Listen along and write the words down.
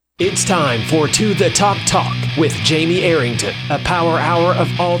It's time for To The Top Talk with Jamie Arrington, a power hour of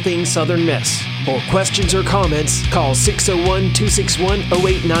all things Southern Miss. For questions or comments, call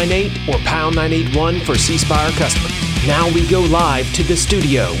 601-261-0898 or pound 981 for C Spire customer. Now we go live to the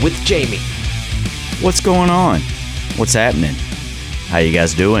studio with Jamie. What's going on? What's happening? How you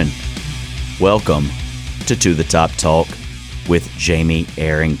guys doing? Welcome to The Top Talk with Jamie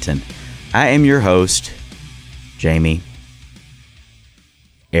Arrington. I am your host, Jamie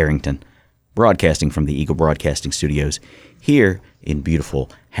Arrington, broadcasting from the Eagle Broadcasting Studios here in beautiful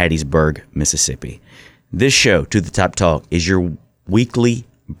Hattiesburg, Mississippi. This show, To The Top Talk, is your weekly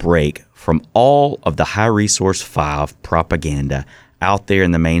break from all of the High Resource 5 propaganda out there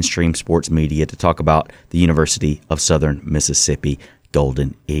in the mainstream sports media to talk about the University of Southern Mississippi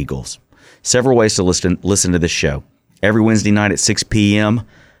Golden Eagles. Several ways to listen to this show. Every Wednesday night at 6 p.m.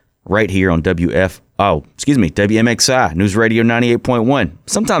 right here on WMXI, News Radio 98.1,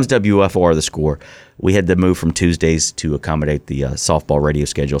 sometimes WFR The Score. We had to move from Tuesdays to accommodate the softball radio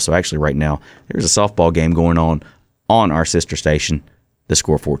schedule. So actually right now, there's a softball game going on our sister station, The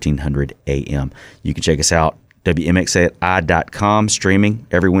Score 1400 AM. You can check us out, WMXI.com, streaming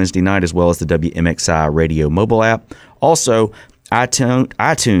every Wednesday night, as well as the WMXI radio mobile app. Also,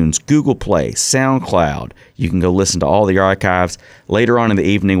 iTunes, Google Play, SoundCloud. You can go listen to all the archives. Later on in the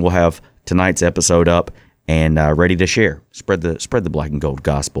evening, we'll have tonight's episode up and ready to share. Spread the black and gold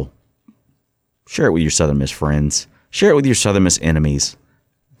gospel. Share it with your Southern Miss friends. Share it with your Southern Miss enemies.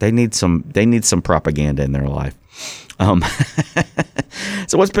 They need some propaganda in their life.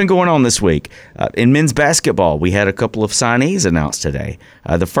 So what's been going on this week? In men's basketball, we had a couple of signees announced today.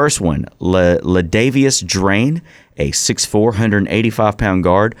 The first one, Ladavius Drain, a 6'4", 185-pound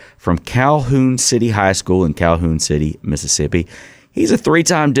guard from Calhoun City High School in Calhoun City, Mississippi. He's a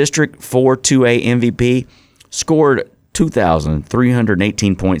three-time District 4 2A MVP, scored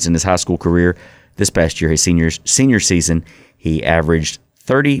 2,318 points in his high school career. This past year, his senior season, he averaged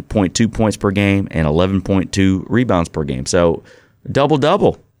 30.2 points per game and 11.2 rebounds per game. So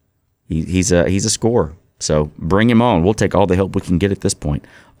double-double. He's a scorer. So bring him on. We'll take all the help we can get at this point.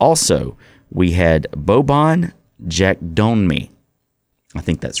 Also, we had Boban Jackdonmi. I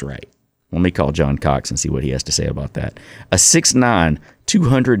think that's right. Let me call John Cox and see what he has to say about that. A 6'9",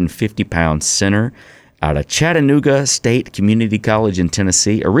 250-pound center out of Chattanooga State Community College in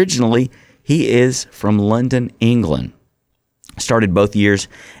Tennessee. Originally, he is from London, England. Started both years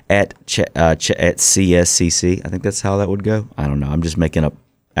at CSCC. I think that's how that would go. I don't know. I'm just making up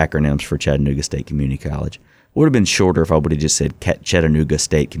acronyms for Chattanooga State Community College. Would have been shorter if I would have just said Chattanooga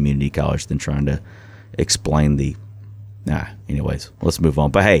State Community College than trying to explain the... anyways, let's move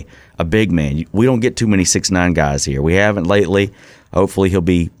on. But hey, a big man. We don't get too many 6'9" guys here. We haven't lately. Hopefully he'll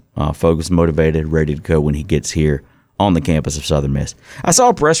be focused, motivated, ready to go when he gets here on the campus of Southern Miss. I saw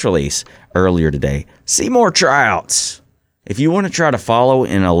a press release earlier today. Seymour tryouts. If you want to try to follow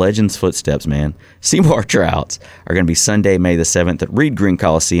in a legend's footsteps, man, Seymour tryouts are going to be Sunday, May the 7th at Reed Green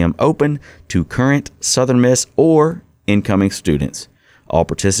Coliseum, open to current Southern Miss or incoming students. All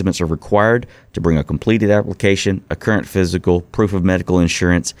participants are required to bring a completed application, a current physical, proof of medical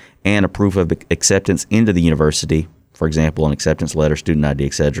insurance, and a proof of acceptance into the university, for example, an acceptance letter, student ID,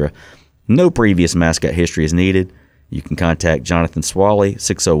 etc. No previous mascot history is needed. You can contact Jonathan Swally,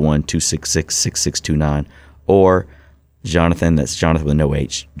 601-266-6629, or Jonathan, that's Jonathan with no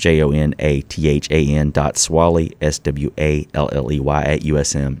H, JONATHAN .Swally, SWALLEY at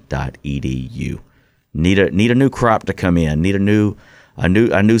USM.edu. Need a new crop to come in. Need a new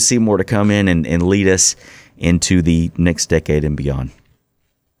Seymour to come in and lead us into the next decade and beyond.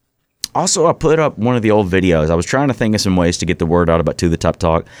 Also, I put up one of the old videos. I was trying to think of some ways to get the word out about To The Top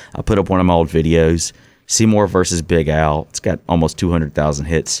Talk. I put up one of my old videos, Seymour versus Big Al. It's got almost 200,000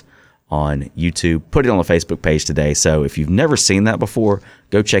 hits on YouTube. Put it on the Facebook page today. So if you've never seen that before,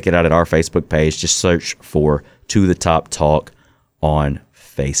 go check it out at our Facebook page. Just search for To The Top Talk on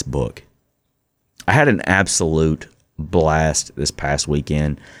Facebook. I had an absolute blast this past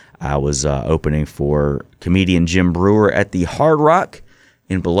weekend. I was opening for comedian Jim Brewer at the Hard Rock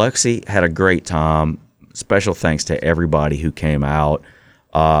in Biloxi. Had a great time. Special thanks to everybody who came out.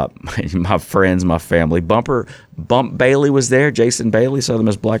 My friends, my family. Bump Bailey was there. Jason Bailey, Southern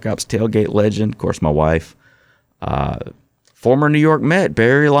Miss Black Ops tailgate legend. Of course, my wife. Former New York Met,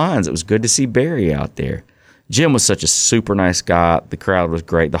 Barry Lyons. It was good to see Barry out there. Jim was such a super nice guy. The crowd was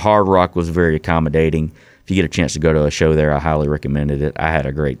great. The Hard Rock was very accommodating. If you get a chance to go to a show there, I highly recommended it. I had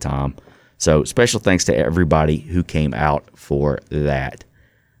a great time. So special thanks to everybody who came out for that.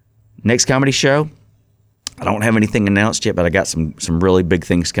 Next comedy show, I don't have anything announced yet, but I got some really big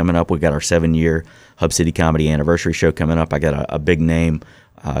things coming up. We got our 7-year Hub City Comedy anniversary show coming up. I got a big name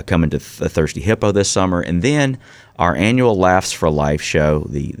coming to the Thirsty Hippo this summer. And then our annual Laughs for Life show,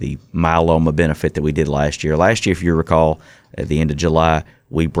 the myeloma benefit that we did last year. Last year, if you recall, at the end of July,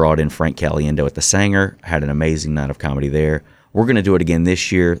 we brought in Frank Caliendo at the Sanger, had an amazing night of comedy there. We're going to do it again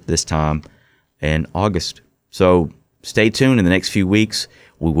this year, this time in August. So stay tuned. In the next few weeks,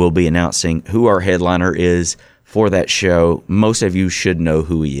 we will be announcing who our headliner is for that show. Most of you should know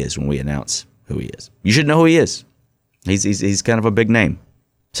who he is when we announce who he is. You should know who he is. He's kind of a big name.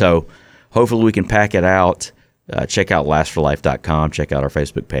 So hopefully we can pack it out. Check out laughsforlife.com. Check out our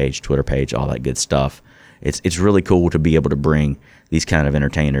Facebook page, Twitter page, all that good stuff. It's really cool to be able to bring these kind of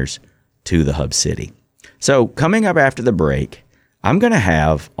entertainers to the Hub City. So coming up after the break, I'm going to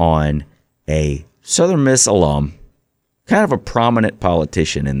have on a Southern Miss alum, kind of a prominent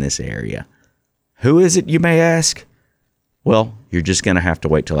politician in this area. Who is it, you may ask? Well, you're just going to have to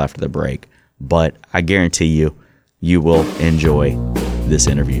wait till after the break. But I guarantee you, you will enjoy this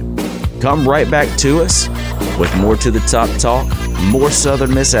interview. Come right back to us with more To the Top talk, more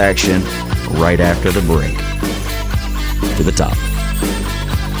Southern Miss action right after the break. To the Top.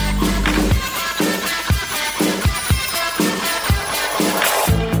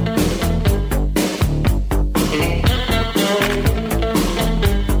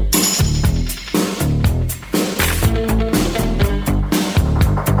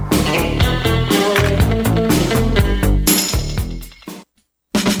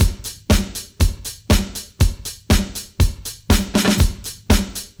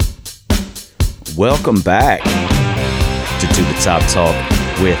 Welcome back to the Top Talk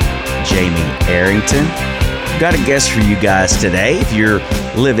with Jamie Arrington. Got a guest for you guys today. If you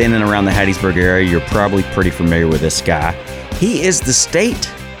live in and around the Hattiesburg area, you're probably pretty familiar with this guy. He is the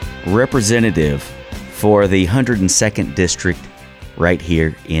state representative for the 102nd District right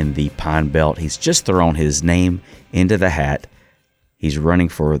here in the Pine Belt. He's just thrown his name into the hat. He's running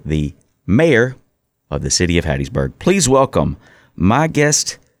for the mayor of the city of Hattiesburg. Please welcome my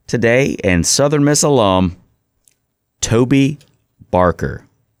guest today and Southern Miss alum, Toby Barker.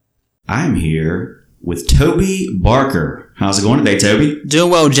 I'm here with Toby Barker. How's it going today, Toby?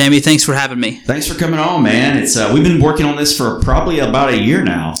 Doing well, Jamie. Thanks for having me. Thanks for coming on, man. It's we've been working on this for probably about a year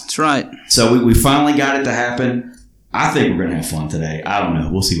now. That's right. So we finally got it to happen. I think we're going to have fun today. I don't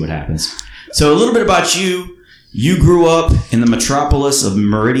know. We'll see what happens. So a little bit about you. You grew up in the metropolis of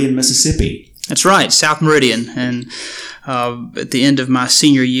Meridian, Mississippi. That's right, South Meridian. And at the end of my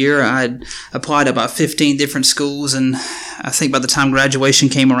senior year, I had applied to about 15 different schools, and I think by the time graduation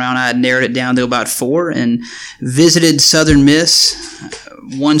came around, I had narrowed it down to about 4 and visited Southern Miss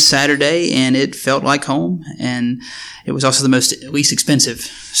one Saturday, and it felt like home, and it was also the least expensive,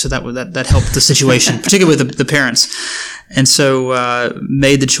 so that helped the situation, particularly with the parents. And so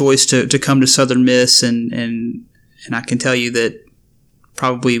made the choice to come to Southern Miss, and I can tell you that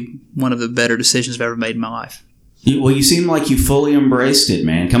probably one of the better decisions I've ever made in my life. Well, you seem like you fully embraced it,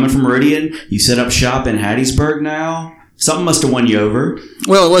 man. Coming from Meridian, you set up shop in Hattiesburg now. Something must have won you over.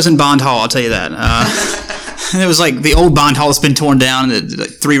 Well, it wasn't Bond Hall, I'll tell you that. It was like the old Bond Hall that's been torn down like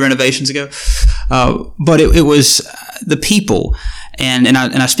 3 renovations ago. But it was the people. And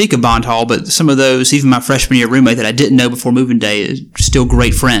I speak of Bond Hall, but some of those, even my freshman year roommate that I didn't know before moving day, is still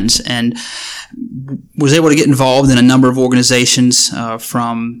great friends. And was able to get involved in a number of organizations,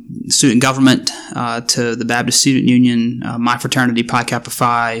 from student government to the Baptist Student Union, my fraternity, Pi Kappa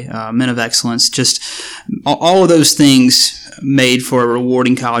Phi, Men of Excellence. Just all of those things made for a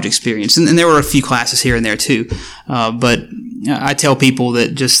rewarding college experience. And there were a few classes here and there too. But I tell people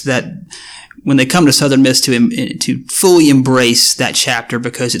that when they come to Southern Miss to fully embrace that chapter,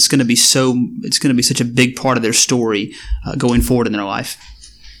 because it's going to be such a big part of their story going forward in their life.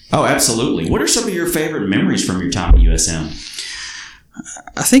 Oh, absolutely. What are some of your favorite memories from your time at USM?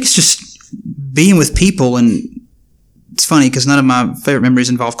 I think it's just being with people, and it's funny because none of my favorite memories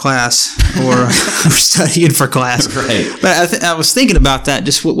involve class or studying for class. Right. But I was thinking about that,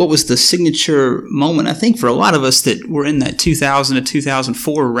 just what was the signature moment, I think, for a lot of us that were in that 2000 to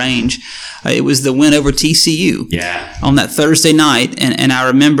 2004 range. It was the win over TCU. Yeah. On that Thursday night, and I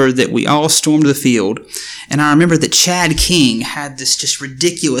remember that we all stormed the field, and I remember that Chad King had this just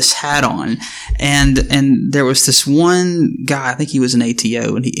ridiculous hat on, and there was this one guy, I think he was an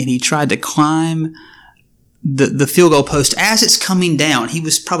ATO, and he tried to climb the field goal post as it's coming down. He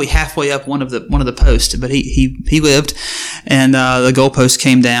was probably halfway up one of the posts, but he lived, and the goal post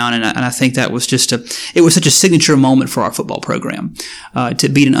came down, and I think that was it was such a signature moment for our football program to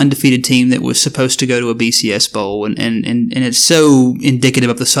beat an undefeated team that was supposed to go to a BCS bowl, and it's so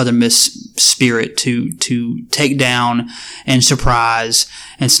indicative of the Southern Miss spirit to take down and surprise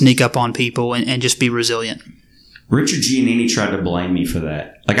and sneak up on people and just be resilient. Richard Giannini tried to blame me for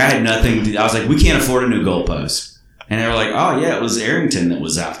that. Like, I had nothing. I was like, we can't afford a new goalpost. And they were like, oh, yeah, it was Arrington that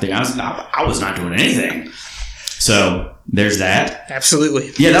was out there. I was not doing anything. So there's that.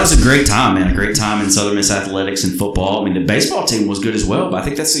 Absolutely. Yeah, that was a great time, man. A great time in Southern Miss athletics and football. I mean, the baseball team was good as well, but I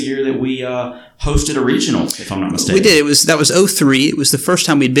think that's the year that we hosted a regional, if I'm not mistaken. We did. That was 2003. It was the first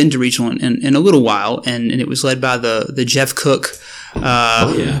time we'd been to regional in a little while, and it was led by the Jeff Cook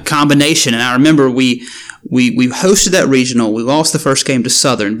combination. And I remember we hosted that regional. We lost the first game to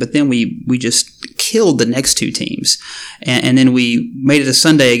Southern, but then we just killed the next two teams, and then we made it a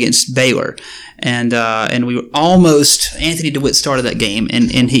Sunday against Baylor, and we were almost. Anthony DeWitt started that game,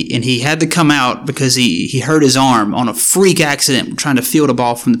 and he had to come out because he hurt his arm on a freak accident trying to field a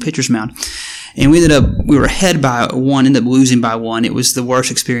ball from the pitcher's mound. And we were ahead by one, ended up losing by one. It was the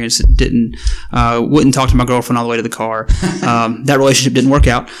worst experience. Wouldn't talk to my girlfriend all the way to the car. That relationship didn't work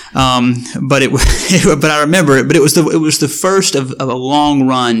out. But I remember it. But it was the first of a long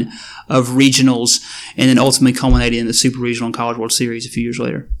run of regionals, and then ultimately culminated in the Super Regional and College World Series a few years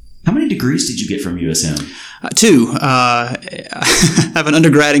later. How many degrees did you get from USM? 2. I have an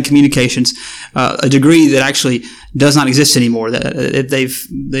undergrad in communications, a degree that actually does not exist anymore.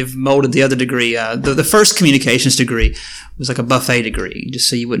 They've molded the other degree. The first communications degree was like a buffet degree, just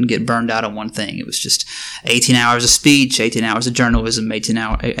so you wouldn't get burned out on one thing. It was just 18 hours of speech, 18 hours of journalism, 18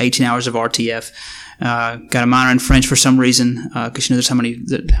 hours of RTF. Got a minor in French for some reason, because there's how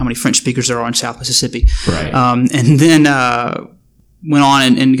many French speakers there are in South Mississippi. Right. And then went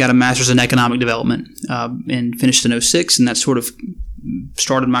on and got a master's in economic development, and finished in 2006, and that sort of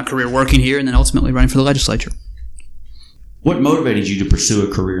started my career working here, and then ultimately running for the legislature. What motivated you to pursue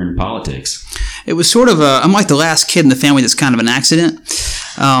a career in politics? It was sort of I'm like the last kid in the family that's kind of an accident.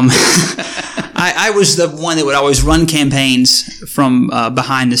 I was the one that would always run campaigns from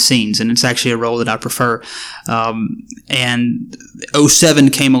behind the scenes, and it's actually a role that I prefer. And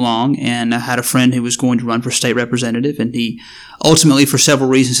 2007 came along, and I had a friend who was going to run for state representative, and he ultimately, for several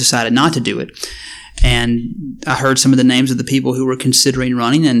reasons, decided not to do it. And I heard some of the names of the people who were considering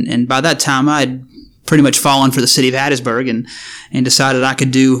running, and by that time I'd pretty much fallen for the city of Hattiesburg, and decided I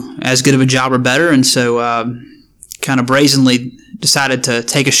could do as good of a job or better, and so kind of brazenly decided to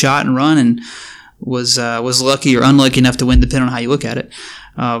take a shot and run, and was lucky or unlucky enough to win, depending on how you look at it.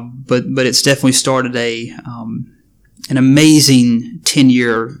 But it's definitely started an amazing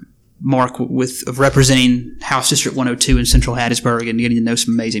 10-year mark of representing House District 102 in Central Hattiesburg and getting to know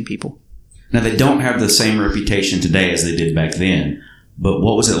some amazing people. Now, they don't have the same reputation today as they did back then, but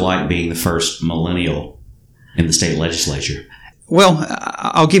what was it like being the first millennial in the state legislature? Well,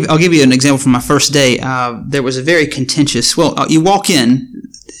 I'll give you an example from my first day. There was a very contentious. You walk in,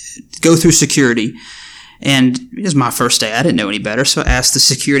 go through security, and it was my first day. I didn't know any better, so I asked the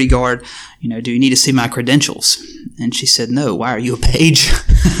security guard, do you need to see my credentials? And she said, no. Why are you a page?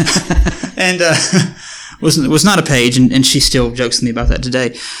 And was not a page, and she still jokes with me about that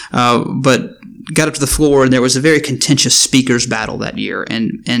today. But got up to the floor, and there was a very contentious speakers battle that year,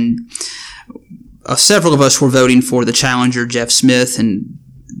 and several of us were voting for the challenger, Jeff Smith, and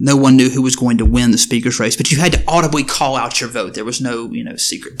no one knew who was going to win the speaker's race, but you had to audibly call out your vote. There was no,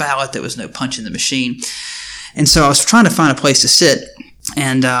 secret ballot. There was no punch in the machine. And so I was trying to find a place to sit,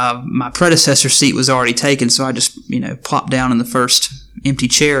 and my predecessor's seat was already taken, so I just, plopped down in the first empty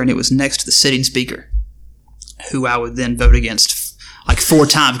chair, and it was next to the sitting speaker, who I would then vote against like 4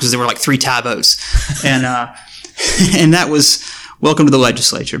 times because there were like 3 tie votes. And and that was welcome to the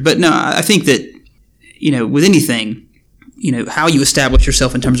legislature. But no, I think that, with anything, how you establish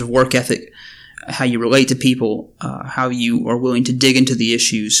yourself in terms of work ethic, how you relate to people, how you are willing to dig into the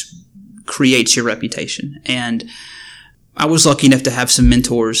issues creates your reputation. And I was lucky enough to have some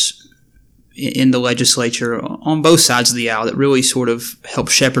mentors in the legislature on both sides of the aisle that really sort of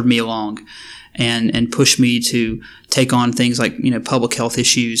helped shepherd me along and push me to take on things like, public health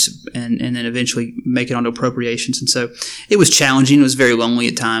issues and then eventually make it onto appropriations. And so it was challenging. It was very lonely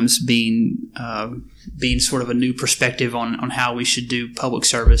at times being sort of a new perspective on how we should do public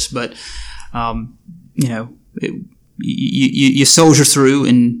service. But, you soldier through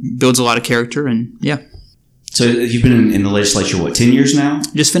and builds a lot of character, and yeah. So you've been in the legislature, 10 years now?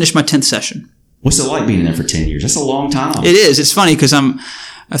 Just finished my 10th session. What's it like being in there for 10 years? That's a long time. It is. It's funny because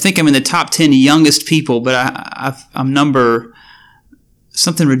I think I'm in the top 10 youngest people, but I'm number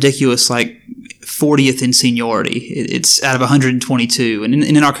something ridiculous like 40th in seniority. It's out of 122, and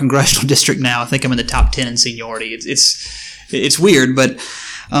in our congressional district now, I think I'm in the top 10 in seniority. It's weird, but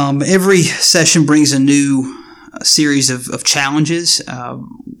every session brings a new series of challenges.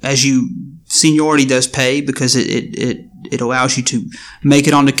 Seniority does pay because it It allows you to make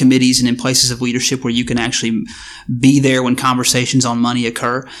it onto committees and in places of leadership where you can actually be there when conversations on money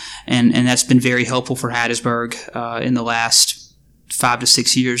occur. And that's been very helpful for Hattiesburg in the last 5 to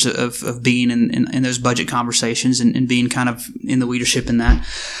 6 years of being in those budget conversations and being kind of in the leadership in that.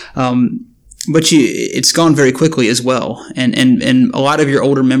 But it's gone very quickly as well. And a lot of your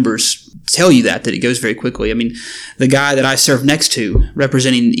older members tell you that it goes very quickly. I mean, the guy that I served next to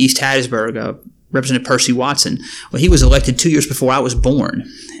representing East Hattiesburg, Representative Percy Watson, well, he was elected 2 years before I was born.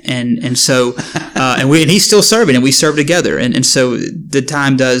 And so, and he's still serving, and we serve together. And so the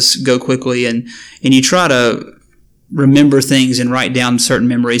time does go quickly, and you try to remember things and write down certain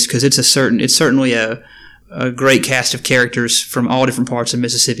memories, because it's certainly a great cast of characters from all different parts of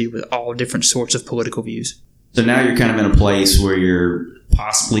Mississippi with all different sorts of political views. So now you're kind of in a place where you're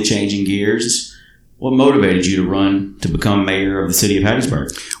possibly changing gears. What motivated you to run to become mayor of the city of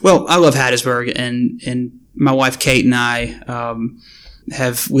Hattiesburg? Well, I love Hattiesburg, and my wife Kate and I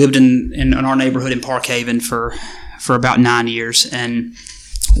have lived in our neighborhood in Park Haven for about 9 years, and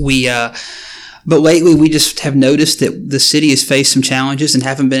but lately we just have noticed that the city has faced some challenges and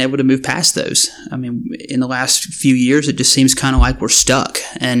haven't been able to move past those. I mean, in the last few years, it just seems kind of like we're stuck,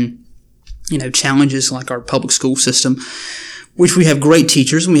 and challenges like our public school system, which we have great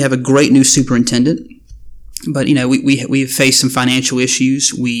teachers and we have a great new superintendent. But, we've faced some financial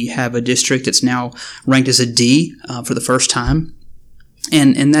issues. We have a district that's now ranked as a D for the first time.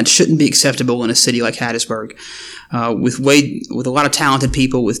 And that shouldn't be acceptable in a city like Hattiesburg. With a lot of talented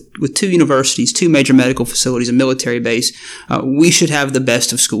people, with 2 universities, 2 major medical facilities, a military base, we should have the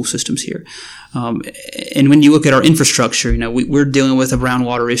best of school systems here. And when you look at our infrastructure, we're dealing with a brown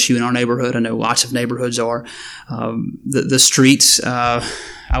water issue in our neighborhood. I know lots of neighborhoods are. The streets.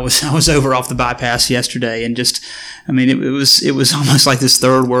 I was over off the bypass yesterday, and it was almost like this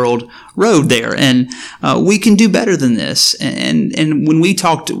third world road there. And we can do better than this. And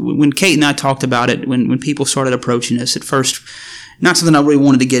when Kate and I talked about it, when people started approaching us at first, not something I really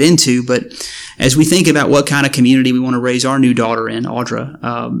wanted to get into, but as we think about what kind of community we want to raise our new daughter in, Audra,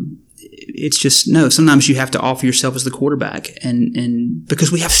 it's just, no, sometimes you have to offer yourself as the quarterback, and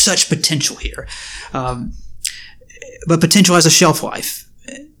because we have such potential here. But potential has a shelf life.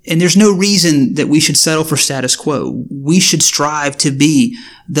 And there's no reason that we should settle for status quo. We should strive to be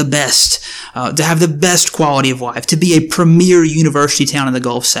the best, to have the best quality of life, to be a premier university town in the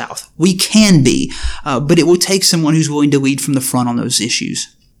Gulf South. We can be, but it will take someone who's willing to lead from the front on those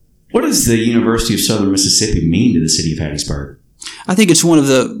issues. What does the University of Southern Mississippi mean to the city of Hattiesburg? I think it's one of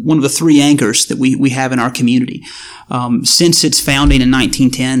the 3 anchors that we have in our community. Since its founding in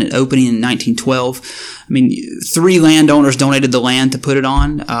 1910 and opening in 1912, 3 landowners donated the land to put it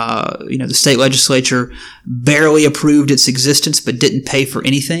on. The state legislature barely approved its existence, but didn't pay for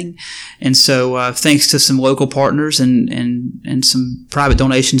anything. And so, thanks to some local partners and some private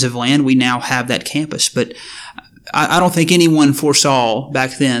donations of land, we now have that campus. But I don't think anyone foresaw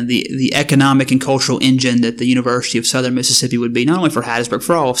back then the economic and cultural engine that the University of Southern Mississippi would be, not only for Hattiesburg,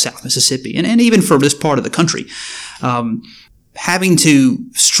 for all of South Mississippi, and even for this part of the country. Having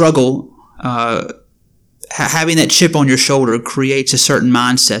to struggle, having that chip on your shoulder creates a certain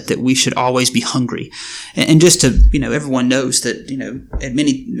mindset that we should always be hungry. And just to, everyone knows that, at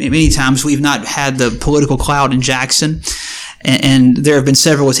many times we've not had the political clout in Jackson. And there have been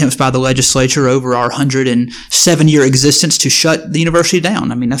several attempts by the legislature over our 107-year existence to shut the university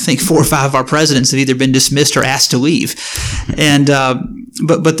down. I think 4 or 5 of our presidents have either been dismissed or asked to leave. And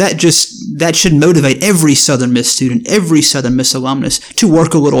but that should motivate every Southern Miss student, every Southern Miss alumnus to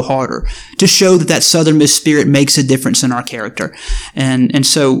work a little harder, to show that Southern Miss spirit makes a difference in our character. And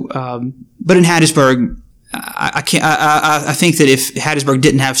so, but in Hattiesburg, I think that if Hattiesburg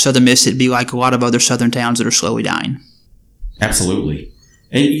didn't have Southern Miss, it'd be like a lot of other Southern towns that are slowly dying. Absolutely.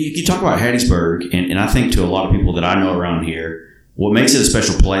 And you talk about Hattiesburg, and I think to a lot of people that I know around here, what makes it a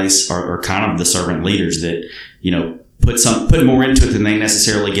special place are kind of the servant leaders that, put more into it than they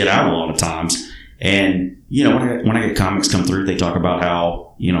necessarily get out a lot of times. And, when I get comics come through, they talk about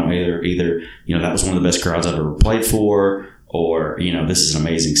how, either that was one of the best crowds I've ever played for, or, this is an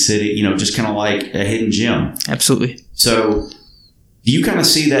amazing city, just kind of like a hidden gem. Absolutely. So do you kind of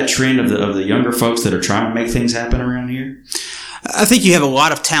see that trend of the younger folks that are trying to make things happen around here? I think you have a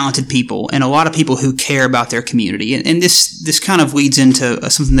lot of talented people and a lot of people who care about their community. And this kind of leads into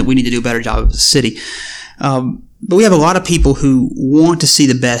something that we need to do a better job of as a city. But we have a lot of people who want to see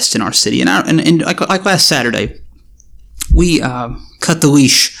the best in our city. And like last Saturday, we cut the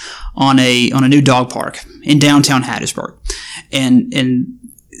leash on a new dog park in downtown Hattiesburg. And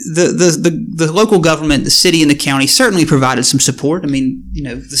the local government, the city and the county certainly provided some support. I mean,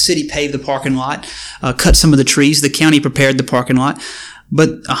 the city paved the parking lot, cut some of the trees. The county prepared the parking lot.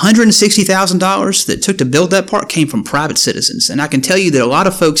 But $160,000 that took to build that park came from private citizens. And I can tell you that a lot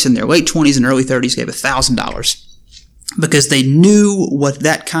of folks in their late 20s and early 30s gave $1,000 because they knew what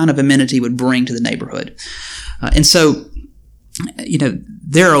that kind of amenity would bring to the neighborhood. And so,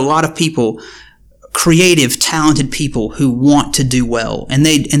 there are a lot of people, creative, talented people who want to do well. And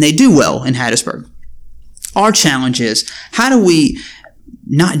they do well in Hattiesburg. Our challenge is, how do we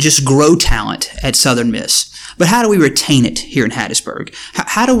not just grow talent at Southern Miss, but how do we retain it here in Hattiesburg?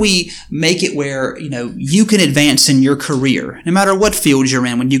 How do we make it where, you can advance in your career, no matter what field you're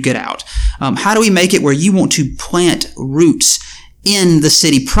in when you get out? How do we make it where you want to plant roots in the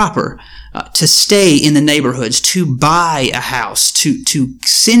city proper, to stay in the neighborhoods, to buy a house, to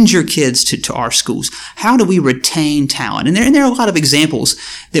send your kids to our schools? How do we retain talent? And there are a lot of examples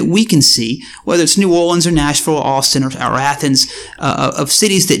that we can see, whether it's New Orleans or Nashville, or Austin, or Athens, of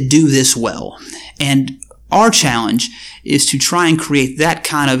cities that do this well. And our challenge is to try and create that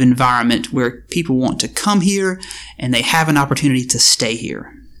kind of environment where people want to come here and they have an opportunity to stay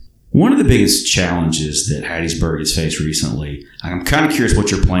here. One of the biggest challenges that Hattiesburg has faced recently, I'm kind of curious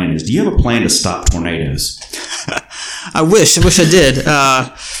what your plan is. Do you have a plan to stop tornadoes? I wish I did,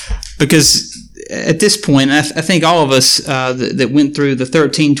 because at this point, I think all of us that went through the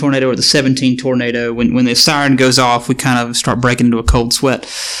 13 tornado or the 17 tornado, when the siren goes off, we kind of start breaking into a cold sweat.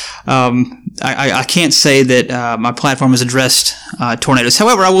 I can't say that my platform has addressed tornadoes.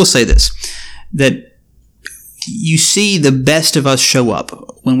 However, I will say this, that you see the best of us show up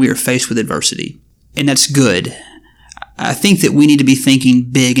when we are faced with adversity, and that's good. I think that we need to be thinking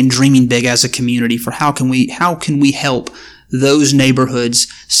big and dreaming big as a community for how can we help those neighborhoods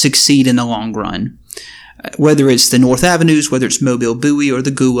succeed in the long run. Whether it's the North Avenues, whether it's Mobile Bowie or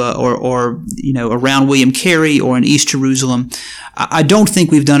the Gula, or around William Carey or in East Jerusalem, I don't think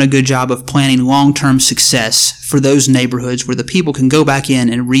we've done a good job of planning long-term success for those neighborhoods where the people can go back in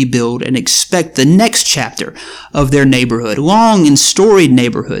and rebuild and expect the next chapter of their neighborhood, long and storied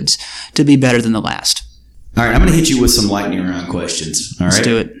neighborhoods, to be better than the last. All right, I'm going to hit you with some lightning round questions. All right, let's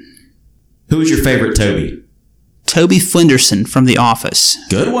do it. Who is your favorite Toby? Toby Flenderson from The Office.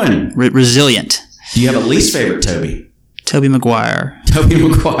 Good one. Resilient. Do you have a least favorite Toby? Toby Maguire. Toby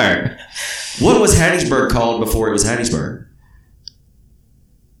Maguire. What was Hattiesburg called before it was Hattiesburg?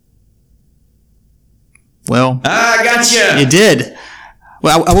 Well, I got you. You did.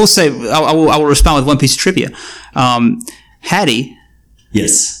 Well, I will say, I will respond with one piece of trivia. Hattie.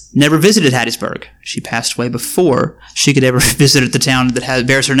 Yes. Never visited Hattiesburg. She passed away before she could ever visit the town that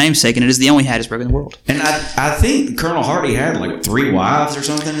bears her namesake, and it is the only Hattiesburg in the world. And I think Colonel Hardy had like 3 wives or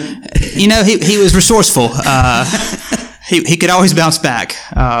something. He was resourceful. He could always bounce back.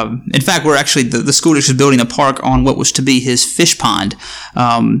 In fact, we're actually the school district is building a park on what was to be his fish pond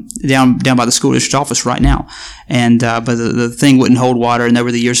down by the school district office right now. And but the thing wouldn't hold water, and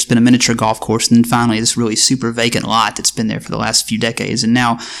over the years it's been a miniature golf course, and then finally this really super vacant lot that's been there for the last few decades. And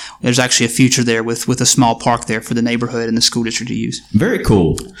now there's actually a future there with a small park there for the neighborhood and the school district to use. Very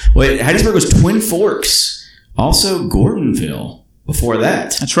cool. Well, Hattiesburg was Twin Forks, also Gordonville before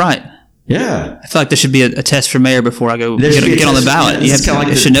that. That's right. Yeah. I feel like there should be a test for mayor before I go get on the ballot. Yeah,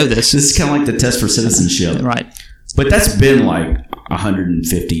 you should know this. This is kind of like the test for citizenship. Right. But that's been like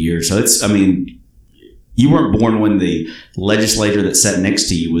 150 years. So you weren't born when the legislator that sat next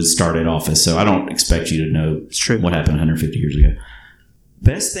to you started office. So I don't expect you to know what happened 150 years ago.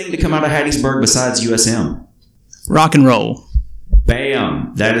 Best thing to come out of Hattiesburg besides USM? Rock and roll.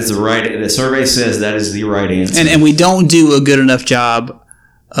 Bam. That is the survey says that is the right answer. And we don't do a good enough job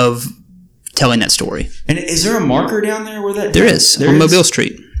of telling that story. And is there a marker down there where that? There is, on Mobile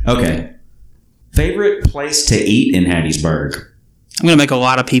Street. Okay. Favorite place to eat in Hattiesburg? I'm going to make a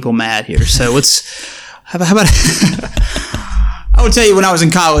lot of people mad here. So how about I will tell you, when I was in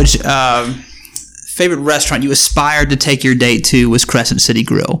college, favorite restaurant you aspired to take your date to was Crescent City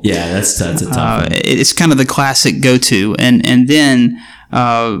Grill. Yeah, that's a tough one. It's kind of the classic go-to. And then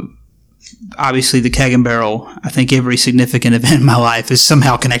obviously the Keg and Barrel. I think every significant event in my life is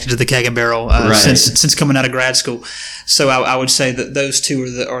somehow connected to the Keg and Barrel since coming out of grad school. So I would say that those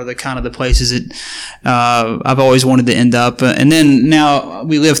two are the kind of the places that I've always wanted to end up. And then now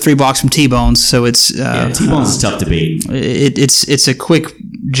we live 3 blocks from T-Bones, so it's T-Bones is tough to beat. It's a quick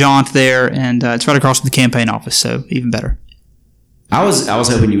jaunt there, and it's right across from the campaign office, so even better. I was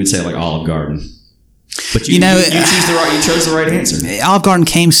hoping you would say like Olive Garden. But you chose the right answer. Olive Garden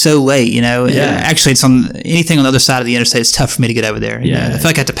came so late, Yeah. Actually, it's on anything on the other side of the interstate. It's tough for me to get over there. Yeah. I feel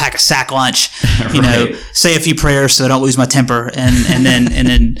like I have to pack a sack lunch, Right. say a few prayers so I don't lose my temper, and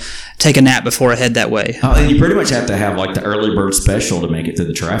then take a nap before I head that way. And you pretty much have to have like the early bird special to make it through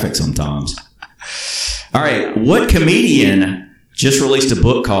the traffic sometimes. All right. What comedian just released a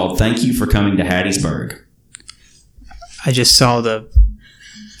book called Thank You for Coming to Hattiesburg? I just saw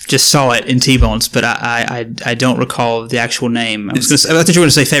it in T-Bones, but I don't recall the actual name. I thought you were going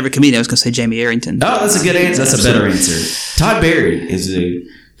to say favorite comedian. I was going to say Jamie Arrington. Oh, that's a good answer. That's a better answer. Todd Berry is a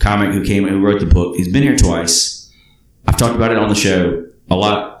comic who wrote the book. He's been here twice. I've talked about it on the show a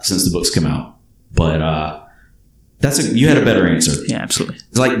lot since the book's come out, but you had a better answer. Yeah, absolutely.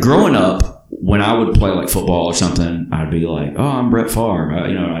 It's like growing up, when I would play like football or something, I'd be like, "Oh, I'm Brett Favre,"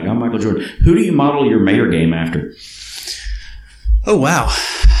 like I'm Michael Jordan. Who do you model your mayor game after? Oh wow!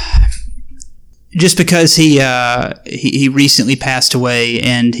 Just because he recently passed away,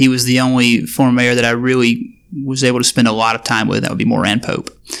 and he was the only former mayor that I really was able to spend a lot of time with. That would be Moran Pope.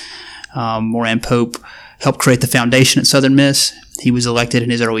 Moran Pope helped create the foundation at Southern Miss. He was elected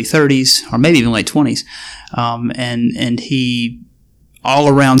in his early 30s, or maybe even late 20s, and he all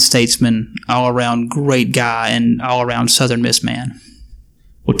around statesman, all around great guy, and all around Southern Miss man.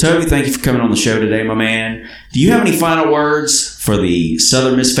 Well, Toby, thank you for coming on the show today, my man. Do you have any final words for the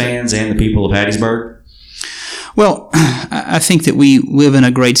Southern Miss fans and the people of Hattiesburg? Well, I think that we live in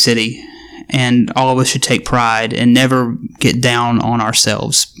a great city, and all of us should take pride and never get down on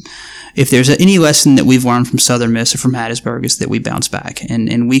ourselves. If there's any lesson that we've learned from Southern Miss or from Hattiesburg, is that we bounce back.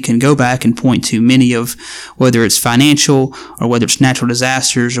 And we can go back and point to many of, whether it's financial or whether it's natural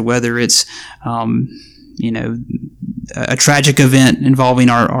disasters or whether it's a tragic event involving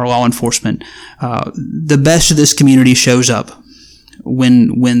our law enforcement. The best of this community shows up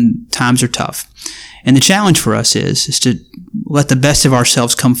when times are tough. And the challenge for us is to let the best of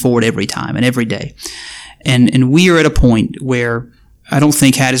ourselves come forward every time and every day. And we are at a point where I don't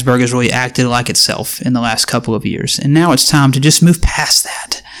think Hattiesburg has really acted like itself in the last couple of years. And now it's time to just move past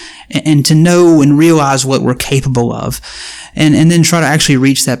that and to know and realize what we're capable of, and then try to actually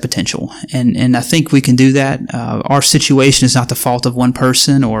reach that potential. And I think we can do that. Our situation is not the fault of one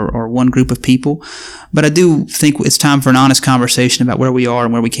person or one group of people, but I do think it's time for an honest conversation about where we are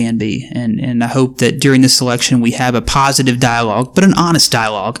and where we can be. And I hope that during this election we have a positive dialogue, but an honest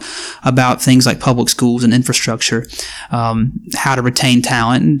dialogue about things like public schools and infrastructure, how to retain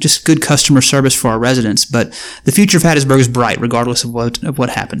talent, and just good customer service for our residents. But the future of Hattiesburg is bright, regardless of what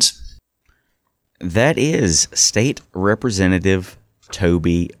happens. That is State Representative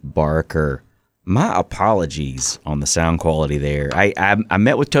Toby Barker. My apologies on the sound quality there. I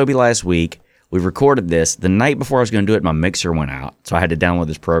met with Toby last week. We recorded this. The night before I was going to do it, my mixer went out, so I had to download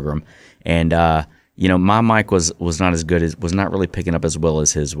this program. And, my mic was not as good, was not really picking up as well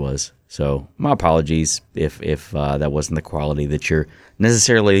as his was. So my apologies if that wasn't the quality that you're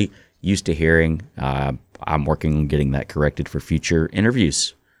necessarily used to hearing. I'm working on getting that corrected for future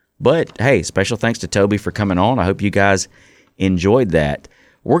interviews. But, hey, special thanks to Toby for coming on. I hope you guys enjoyed that.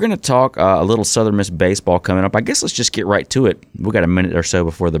 We're going to talk a little Southern Miss baseball coming up. I guess let's just get right to it. We've got a minute or so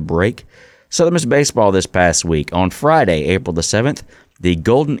before the break. Southern Miss baseball this past week. On Friday, April the 7th, the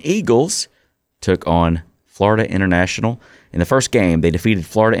Golden Eagles took on Florida International. In the first game, they defeated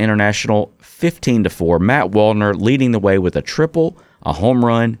Florida International 15-4. Matt Waldner leading the way with a triple, a home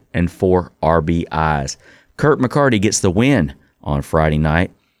run, and 4 RBIs. Kurt McCarty gets the win on Friday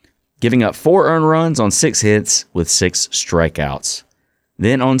night, giving up 4 earned runs on 6 hits with 6 strikeouts.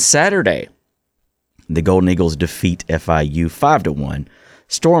 Then on Saturday, the Golden Eagles defeat FIU 5-1.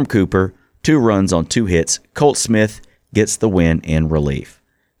 Storm Cooper, 2 runs on 2 hits. Colt Smith gets the win in relief.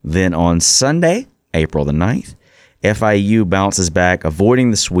 Then on Sunday, April the 9th, FIU bounces back, avoiding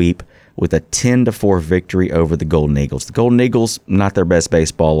the sweep with a 10-4 victory over the Golden Eagles. The Golden Eagles, not their best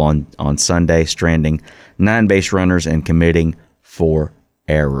baseball on Sunday, stranding 9 base runners and committing 4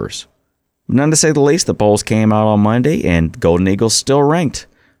 errors. None to say the least, the polls came out on Monday, and Golden Eagles still ranked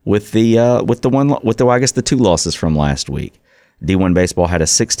with the 2 losses from last week. D1 Baseball had a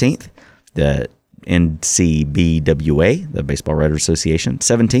 16th, the NCBWA, the Baseball Writers Association,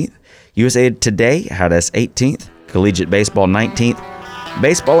 17th. USA Today had us 18th, Collegiate Baseball 19th,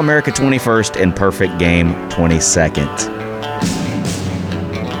 Baseball America 21st, and Perfect Game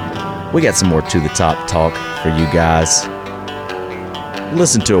 22nd. We got some more To The Top talk for you guys.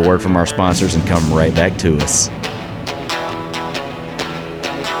 Listen to a word from our sponsors and come right back to us.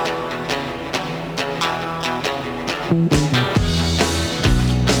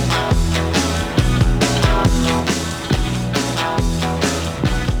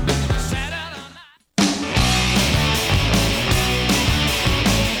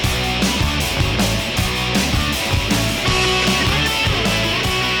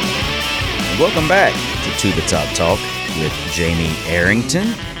 Welcome back to the Top Talk with Jamie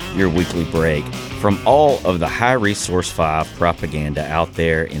Arrington, your weekly break from all of the High Resource 5 propaganda out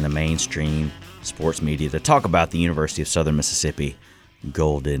there in the mainstream sports media to talk about the University of Southern Mississippi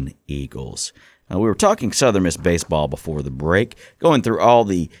Golden Eagles. Now, we were talking Southern Miss baseball before the break, going through all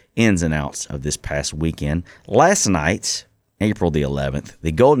the ins and outs of this past weekend. Last night, April the 11th,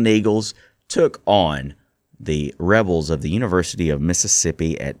 the Golden Eagles took on the Rebels of the University of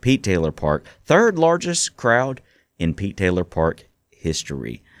Mississippi at Pete Taylor Park, third largest crowd in Pete Taylor Park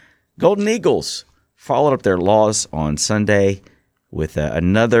history. Golden Eagles followed up their loss on Sunday with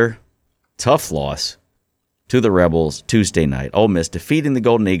another tough loss to the Rebels Tuesday night. Ole Miss defeating the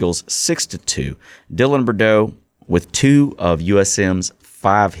Golden Eagles 6-2. Dylan Bordeaux with 2 of USM's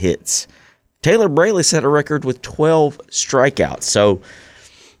 5 hits. Taylor Braley set a record with 12 strikeouts. So,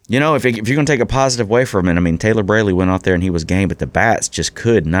 you know, if you're going to take a positive way from it, I mean, Taylor Braley went out there and he was game, but the bats just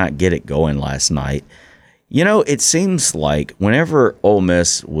could not get it going last night. You know, it seems like whenever Ole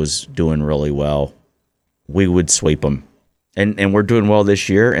Miss was doing really well, we would sweep them. And we're doing well this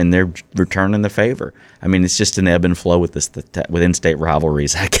year, and they're returning the favor. I mean, it's just an ebb and flow with with in-state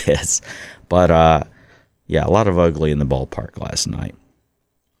rivalries, I guess. But, yeah, a lot of ugly in the ballpark last night.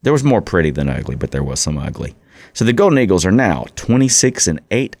 There was more pretty than ugly, but there was some ugly. So the Golden Eagles are now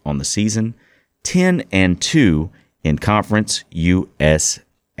 26-8 on the season, 10-2 in Conference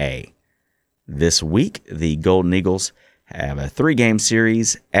USA. This week, the Golden Eagles have a 3-game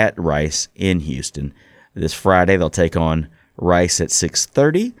series at Rice in Houston. This Friday, they'll take on Rice at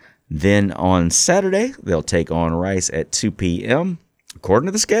 6:30. Then on Saturday, they'll take on Rice at 2 p.m. According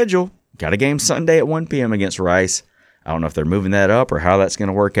to the schedule, got a game Sunday at 1 p.m. against Rice. I don't know if they're moving that up or how that's going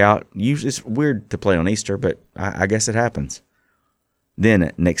to work out. Usually it's weird to play on Easter, but I guess it happens.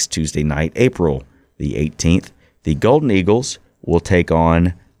 Then next Tuesday night, April the 18th, the Golden Eagles will take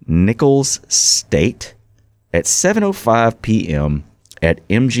on Nicholls State at 7:05 p.m. at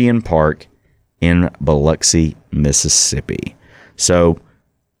MGM Park in Biloxi, Mississippi. So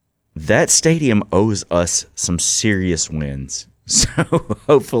that stadium owes us some serious wins. So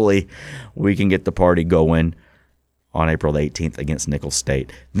hopefully we can get the party going on April the 18th against Nicholls State.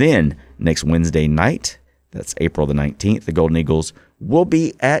 Then next Wednesday night, that's April the 19th, the Golden Eagles will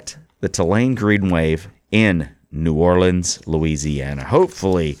be at the Tulane Green Wave in New Orleans, Louisiana.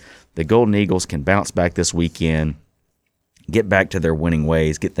 Hopefully the Golden Eagles can bounce back this weekend, get back to their winning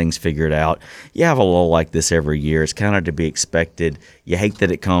ways, get things figured out. You have a lull like this every year. It's kind of to be expected. You hate that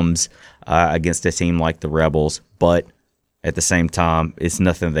it comes against a team like the Rebels, but at the same time, it's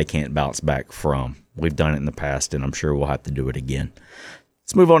nothing they can't bounce back from. We've done it in the past, and I'm sure we'll have to do it again.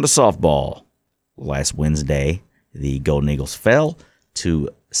 Let's move on to softball. Last Wednesday, the Golden Eagles fell to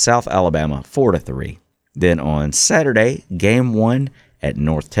South Alabama 4-3. Then on Saturday, Game 1 at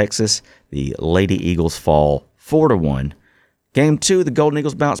North Texas, the Lady Eagles fall 4-1. Game 2, the Golden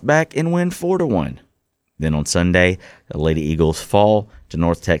Eagles bounce back and win 4-1. Then on Sunday, the Lady Eagles fall to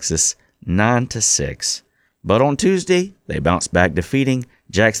North Texas 9-6. But on Tuesday, they bounce back, defeating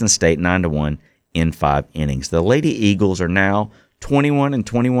Jackson State 9-1 in 5 innings. The Lady Eagles are now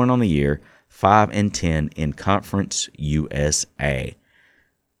 21-21 on the year, 5-10 in Conference USA.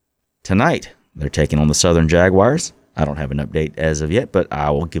 Tonight, they're taking on the Southern Jaguars. I don't have an update as of yet, but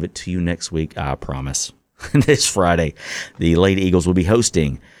I will give it to you next week, I promise. This Friday, the Lady Eagles will be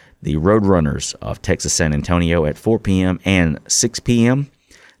hosting the Roadrunners of Texas San Antonio at 4 p.m. and 6 p.m.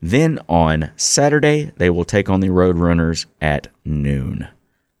 Then on Saturday, they will take on the Roadrunners at noon.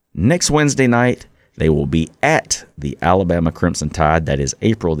 Next Wednesday night, they will be at the Alabama Crimson Tide. That is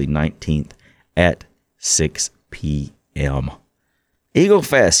April the 19th at 6 p.m. Eagle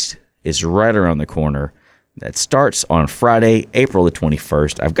Fest is right around the corner. That starts on Friday, April the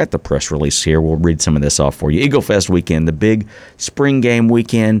 21st. I've got the press release here. We'll read some of this off for you. Eagle Fest weekend, the big spring game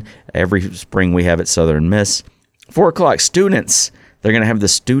weekend. Every spring we have at Southern Miss. 4 o'clock, students. They're going to have the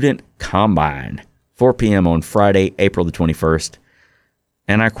Student Combine. 4 p.m. on Friday, April the 21st.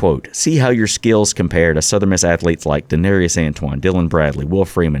 And I quote, "See how your skills compare to Southern Miss athletes like Denarius Antoine, Dylan Bradley, Will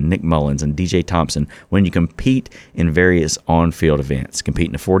Freeman, Nick Mullins, and DJ Thompson when you compete in various on-field events. Compete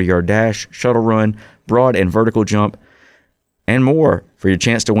in a 40-yard dash, shuttle run, broad and vertical jump, and more for your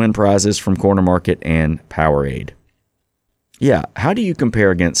chance to win prizes from Corner Market and Powerade." Yeah, how do you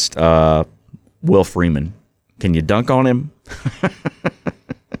compare against Will Freeman? Can you dunk on him?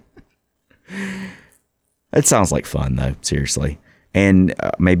 It sounds like fun, though, seriously. And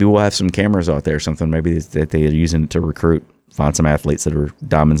maybe we'll have some cameras out there or something. Maybe that they're using it to recruit, find some athletes that are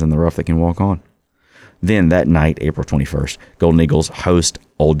diamonds in the rough that can walk on. Then that night, April 21st, Golden Eagles host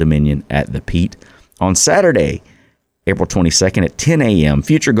Old Dominion at the Pete. On Saturday, April 22nd at 10 a.m.,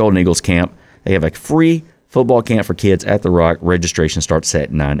 future Golden Eagles camp They have a free football camp for kids at The Rock. Registration starts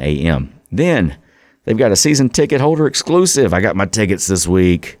at 9 a.m. Then they've got a season ticket holder exclusive. I got my tickets this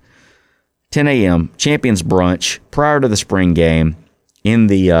week. 10 a.m. Champions Brunch prior to the spring game in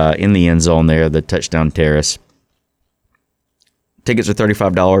the end zone there, the touchdown terrace. Tickets are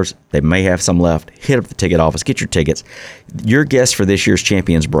 $35. They may have some left. Hit up the ticket office. Get your tickets. Your guests for this year's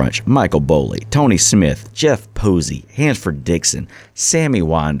Champions Brunch: Michael Boley, Tony Smith, Jeff Posey, Hansford Dixon, Sammy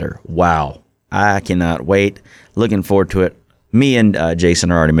Winder. Wow. I cannot wait. Looking forward to it. Me and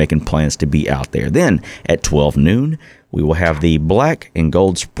Jason are already making plans to be out there. Then at 12 noon, we will have the Black and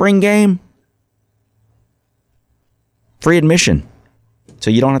Gold Spring Game. Free admission. So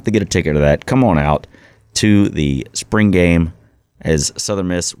you don't have to get a ticket to that. Come on out to the spring game as Southern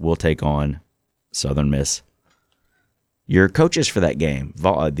Miss will take on Southern Miss. Your coaches for that game,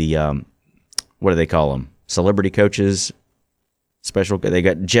 what do they call them? Celebrity coaches. They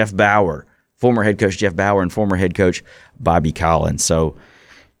got Jeff Bauer, former head coach Jeff Bauer, and former head coach Bobby Collins. So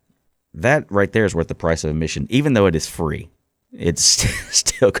that right there is worth the price of admission, even though it is free. It's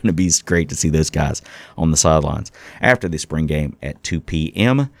still going to be great to see those guys on the sidelines. After the spring game at 2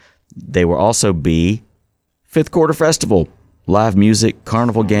 p.m., they will also be Fifth Quarter Festival. Live music,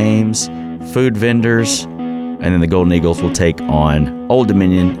 carnival games, food vendors, and then the Golden Eagles will take on Old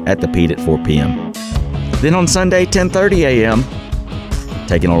Dominion at the Pete at 4 p.m. Then on Sunday, 10:30 a.m.,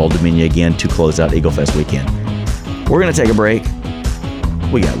 taking on Old Dominion again to close out Eagle Fest weekend. We're going to take a break.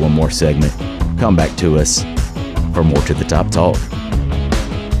 We got one more segment. Come back to us for more To the Top Talk.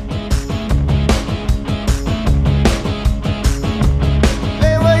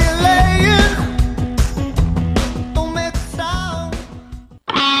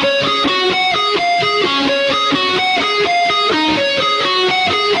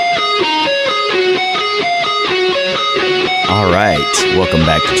 Welcome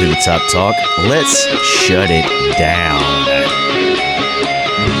back to the Top Talk. Let's shut it down.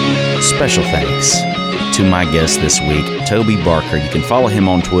 Special thanks to my guest this week, Toby Barker. You can follow him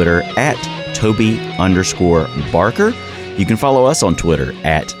on Twitter at Toby_Barker. You can follow us on Twitter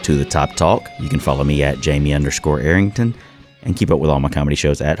at To The Top Talk. You can follow me at Jamie_Arrington. And keep up with all my comedy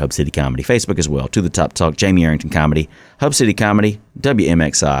shows at Hub City Comedy. Facebook as well, To The Top Talk, Jamie Arrington Comedy, Hub City Comedy,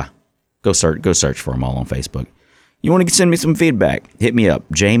 WMXI. Go search for them all on Facebook. You want to send me some feedback? Hit me up,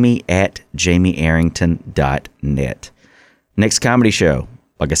 jamie@jamiearrington.net. Next comedy show,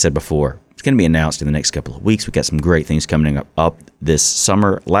 like I said before, it's going to be announced in the next couple of weeks. We got some great things coming up this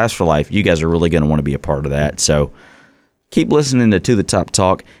summer. Last for Life, you guys are really going to want to be a part of that. So keep listening to The Top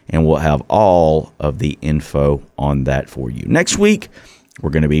Talk, and we'll have all of the info on that for you. Next week,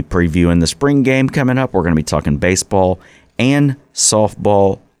 we're going to be previewing the spring game coming up. We're going to be talking baseball and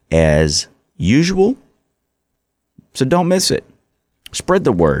softball as usual. So don't miss it. Spread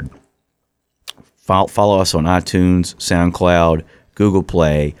the word. Follow us on iTunes, SoundCloud, Google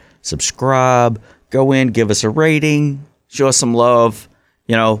Play. Subscribe. Go in, give us a rating. Show us some love.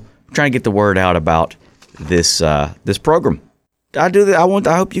 You know, trying to get the word out about this program. I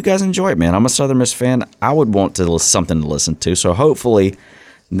hope you guys enjoy it, man. I'm a Southern Miss fan. I would want something to listen to. So hopefully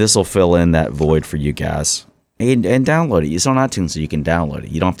this will fill in that void for you guys. And download it. It's on iTunes, so you can download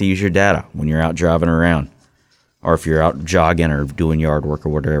it. You don't have to use your data when you're out driving around. Or if you're out jogging or doing yard work or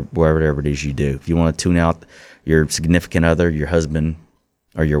whatever it is you do. If you want to tune out your significant other, your husband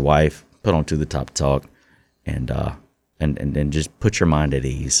or your wife, put on To The Top Talk and just put your mind at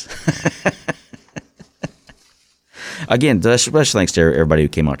ease. Again, special thanks to everybody who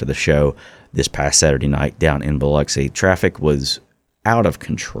came out to the show this past Saturday night down in Biloxi. Traffic was out of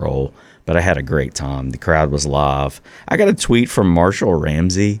control, but I had a great time. The crowd was live. I got a tweet from Marshall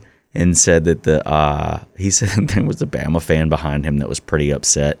Ramsey and said that he said there was a Bama fan behind him that was pretty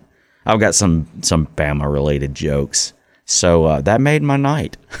upset. I've got some Bama-related jokes. So that made my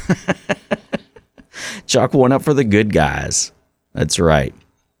night. Chalk one up for the good guys. That's right.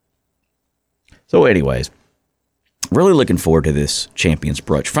 So anyways, really looking forward to this Champions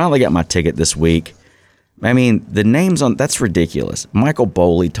Brunch. Finally got my ticket this week. I mean, the names on that's ridiculous. Michael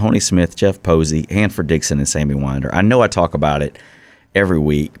Boley, Tony Smith, Jeff Posey, Hansford Dixon, and Sammy Winder. I know I talk about it every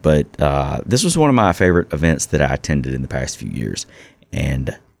week, but this was one of my favorite events that I attended in the past few years.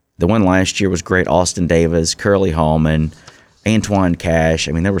 And the one last year was great. Austin Davis, Curly Hallman, Antoine Cash.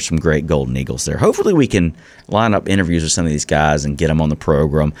 I mean, there were some great Golden Eagles there. Hopefully we can line up interviews with some of these guys and get them on the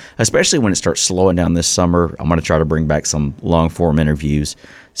program, especially when it starts slowing down this summer. I'm going to try to bring back some long-form interviews,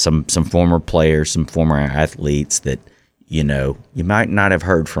 some former players, some former athletes that, you know, you might not have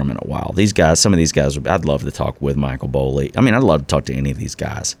heard from in a while. These guys, some of these guys, I'd love to talk with Michael Boley. I mean, I'd love to talk to any of these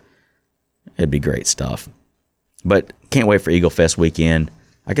guys. It'd be great stuff. But can't wait for Eagle Fest weekend.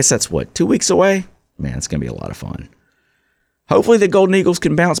 I guess that's 2 weeks away? Man, it's going to be a lot of fun. Hopefully the Golden Eagles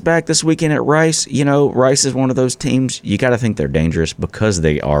can bounce back this weekend at Rice. You know, Rice is one of those teams, you got to think they're dangerous because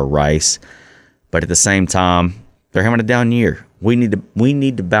they are Rice. But at the same time, they're having a down year. We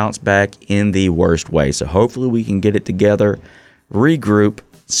need to bounce back in the worst way. So hopefully we can get it together, regroup,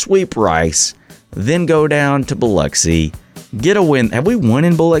 sweep Rice, then go down to Biloxi, get a win. Have we won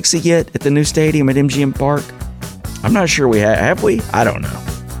in Biloxi yet at the new stadium at MGM Park? I'm not sure we have. Have we? I don't know.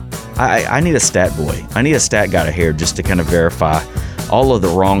 I need a stat boy. I need a stat guy here just to kind of verify all of the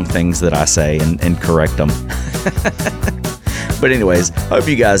wrong things that I say and correct them. But anyways, hope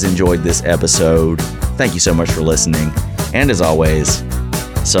you guys enjoyed this episode. Thank you so much for listening. And as always,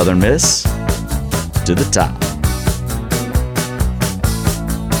 Southern Miss to the top.